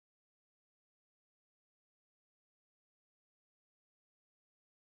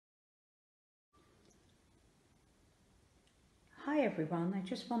Hi everyone, I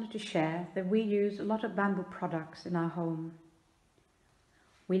just wanted to share that we use a lot of bamboo products in our home.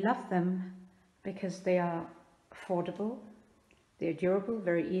 We love them because they are affordable, they're durable,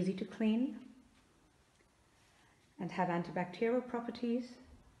 very easy to clean, and have antibacterial properties,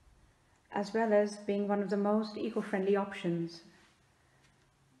 as well as being one of the most eco-friendly options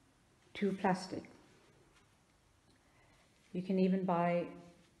to plastic. You can even buy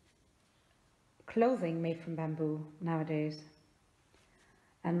clothing made from bamboo nowadays.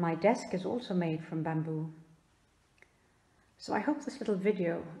 And my desk is also made from bamboo. So I hope this little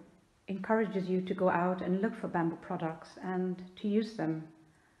video encourages you to go out and look for bamboo products and to use them.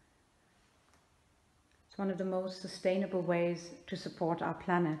 It's one of the most sustainable ways to support our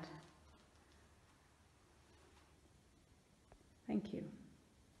planet.